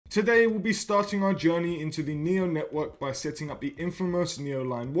Today we'll be starting our journey into the Neo network by setting up the infamous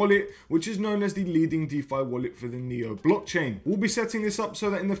NeoLine wallet, which is known as the leading DeFi wallet for the Neo blockchain. We'll be setting this up so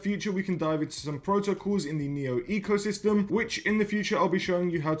that in the future we can dive into some protocols in the Neo ecosystem, which in the future I'll be showing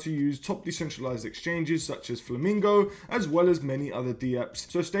you how to use top decentralized exchanges such as Flamingo, as well as many other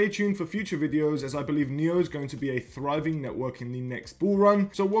dApps. So stay tuned for future videos, as I believe Neo is going to be a thriving network in the next bull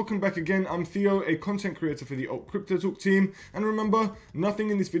run. So welcome back again. I'm Theo, a content creator for the AltCryptoGems team, and remember, nothing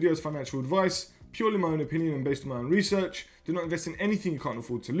in this video is financial advice, purely my own opinion and based on my own research. Do not invest in anything you can't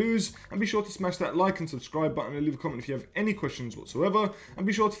afford to lose, and be sure to smash that like and subscribe button and leave a comment if you have any questions whatsoever, and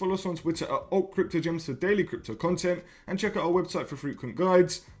be sure to follow us on Twitter at AltCryptoGems for daily crypto content, and check out our website for frequent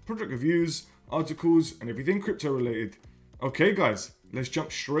guides, project reviews, articles, and everything crypto related. Okay guys, let's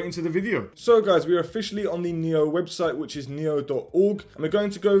jump straight into the video. So guys, we are officially on the Neo website, which is neo.org, and we're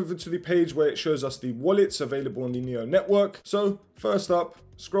going to go over to the page where it shows us the wallets available on the Neo network. So first up,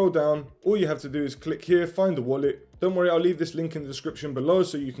 scroll down, all you have to do is click here, find the wallet. Don't worry, I'll leave this link in the description below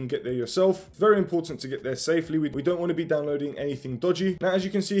so you can get there yourself. Very important to get there safely. We don't want to be downloading anything dodgy. Now, as you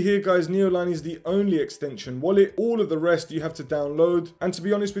can see here, guys, NeoLine is the only extension wallet. All of the rest you have to download. And to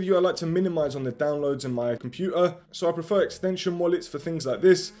be honest with you, I like to minimize on the downloads in my computer. So I prefer extension wallets for things like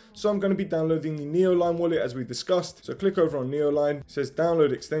this. So I'm going to be downloading the NeoLine wallet as we discussed. So click over on NeoLine. It says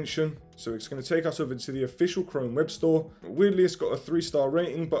download extension. So it's going to take us over to the official Chrome web store. Weirdly, it's got a 3-star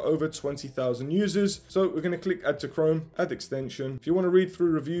rating, but over 20,000 users. So we're going to click add to Chrome, add extension. If you want to read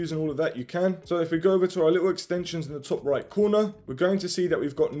through reviews and all of that, you can. So if we go over to our little extensions in the top right corner, we're going to see that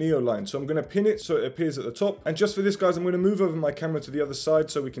we've got NeoLine. So I'm going to pin it so it appears at the top. And just for this, guys, I'm going to move over my camera to the other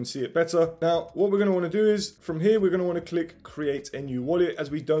side so we can see it better. Now, what we're going to want to do is from here, we're going to want to click create a new wallet, as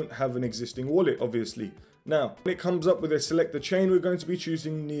we don't have an existing wallet, obviously. Now, when it comes up with a select the chain, we're going to be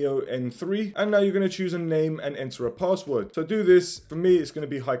choosing Neo N3, and now you're going to choose a name and enter a password. So do this. For me, it's going to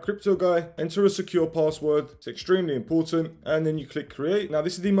be Hi Crypto Guy. Enter a secure password. It's extremely important. And then you click create. Now,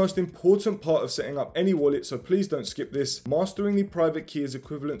 this is the most important part of setting up any wallet, so please don't skip this. Mastering the private key is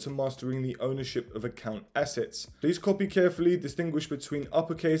equivalent to mastering the ownership of account assets. Please copy carefully, distinguish between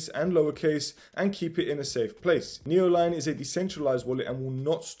uppercase and lowercase, and keep it in a safe place. NeoLine is a decentralized wallet and will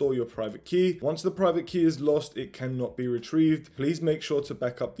not store your private key. Once the private key is lost, it cannot be retrieved. Please make sure to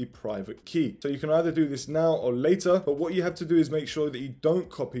back up the private key. So you can either do this now or later, but what you have to do is make sure that you don't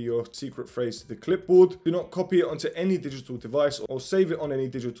copy your secret phrase to the clipboard. Do not copy it onto any digital device or save it on any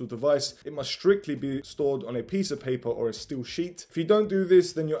digital device. It must strictly be stored on a piece of paper or a still sheet. If you don't do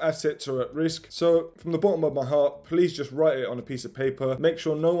this, then your assets are at risk. So from the bottom of my heart, please just write it on a piece of paper. Make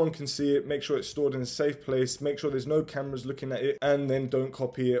sure no one can see it. Make sure it's stored in a safe place. Make sure there's no cameras looking at it, and then don't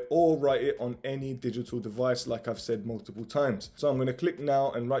copy it or write it on any digital device, like I've said multiple times. So I'm going to click now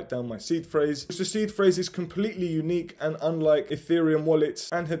and write down my seed phrase. The seed phrase is completely unique, and unlike Ethereum wallets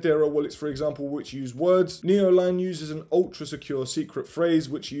and Hedera wallets, for example, which use words, NeoLine uses an ultra secure secret phrase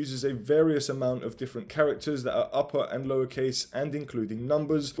which uses a various amount of different characters that are upper and lowercase and including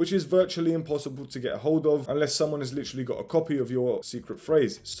numbers, which is virtually impossible to get a hold of unless someone has literally got a copy of your secret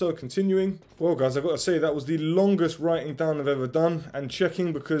phrase. So continuing. Well guys, I've got to say that was the longest writing down I've ever done, and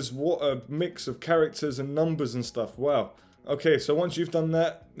checking, because what a mix of characters and numbers and stuff. Wow. Okay, so once you've done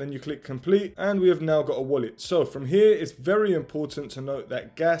that, then you click complete, and we have now got a wallet. So from here, it's very important to note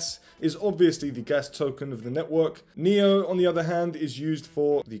that gas is obviously the gas token of the network. Neo, on the other hand, is used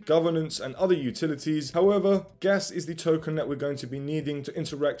for the governance and other utilities. However, gas is the token that we're going to be needing to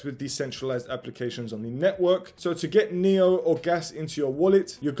interact with decentralized applications on the network. So to get Neo or gas into your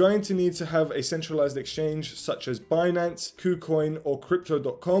wallet, you're going to need to have a centralized exchange such as Binance, KuCoin, or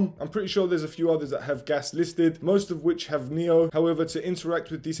Crypto.com. I'm pretty sure there's a few others that have gas listed, most of which have Neo. However, to interact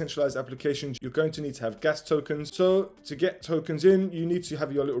with decentralized applications, you're going to need to have gas tokens. So to get tokens in, you need to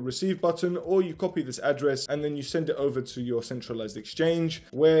have your little receive button, or you copy this address and then you send it over to your centralized exchange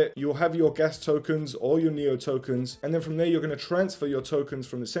where you'll have your gas tokens or your Neo tokens. And then from there, you're going to transfer your tokens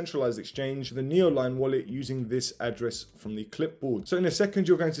from the centralized exchange to the NeoLine wallet using this address from the clipboard. So in a second,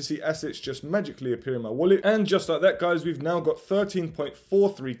 you're going to see assets just magically appear in my wallet. And just like that, guys, we've now got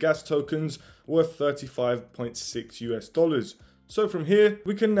 13.43 gas tokens worth $35.6 US. So from here,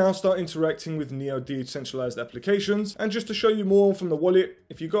 we can now start interacting with Neo decentralized applications. And just to show you more from the wallet,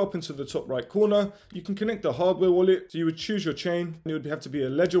 if you go up into the top right corner, you can connect a hardware wallet. So you would choose your chain. It would have to be a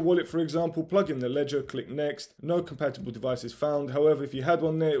ledger wallet, for example. Plug in the ledger, click next. No compatible devices found. However, if you had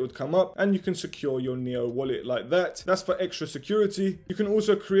one there, it would come up and you can secure your Neo wallet like that. That's for extra security. You can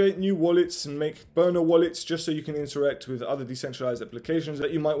also create new wallets and make burner wallets just so you can interact with other decentralized applications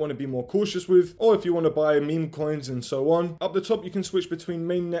that you might want to be more cautious with, or if you want to buy meme coins and so on. Up the top, top, you can switch between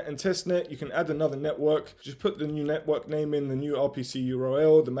mainnet and testnet. You can add another network. Just put the new network name in, the new RPC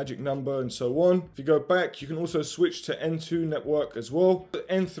URL, the magic number, and so on. If you go back, you can also switch to N2 network as well. The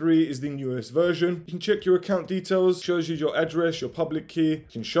N3 is the newest version. You can check your account details, shows you your address, your public key. You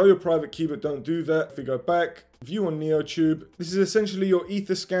can show your private key, but don't do that. If you go back, view on NeoTube. This is essentially your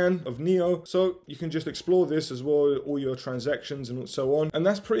ether scan of Neo, so you can just explore this as well, all your transactions and so on. And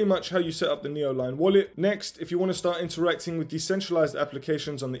that's pretty much how you set up the NeoLine wallet. Next, if you want to start interacting with decentralized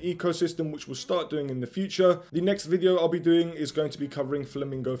applications on the ecosystem, which we'll start doing in the future, the next video I'll be doing is going to be covering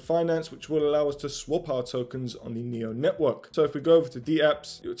Flamingo Finance, which will allow us to swap our tokens on the Neo network. So if we go over to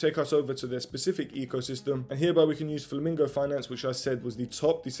dApps, it will take us over to their specific ecosystem, and hereby we can use Flamingo Finance, which I said was the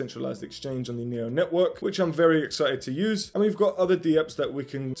top decentralized exchange on the Neo network, which I'm very excited to use. And we've got other dApps that we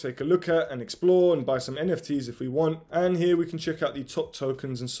can take a look at and explore and buy some NFTs if we want. And here we can check out the top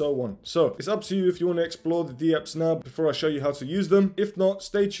tokens and so on. So it's up to you if you want to explore the dApps now before I show you how to use them. If not,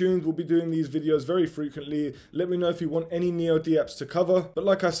 stay tuned. We'll be doing these videos very frequently. Let me know if you want any Neo dApps to cover. But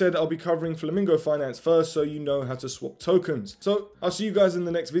like I said, I'll be covering Flamingo Finance first, so you know how to swap tokens. So I'll see you guys in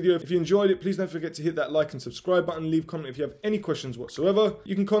the next video. If you enjoyed it, please don't forget to hit that like and subscribe button. Leave a comment if you have any questions whatsoever.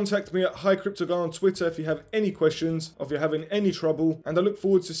 You can contact me at HiCryptoGuy on Twitter if you have any questions, or if you're having any trouble. And I look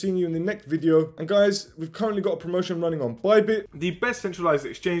forward to seeing you in the next video. And guys, we've currently got a promotion running on Bybit, the best centralized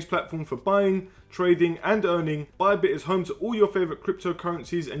exchange platform for buying, trading and earning. Bybit is home to all your favorite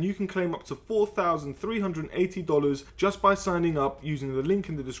cryptocurrencies, and you can claim up to $4,380 just by signing up using the link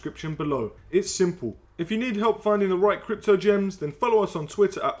in the description below. It's simple. If you need help finding the right crypto gems, then follow us on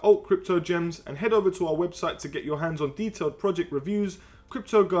Twitter at AltCryptoGems and head over to our website to get your hands on detailed project reviews,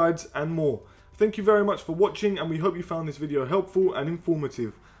 crypto guides and more. Thank you very much for watching, and we hope you found this video helpful and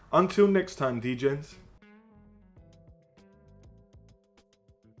informative. Until next time, DGens.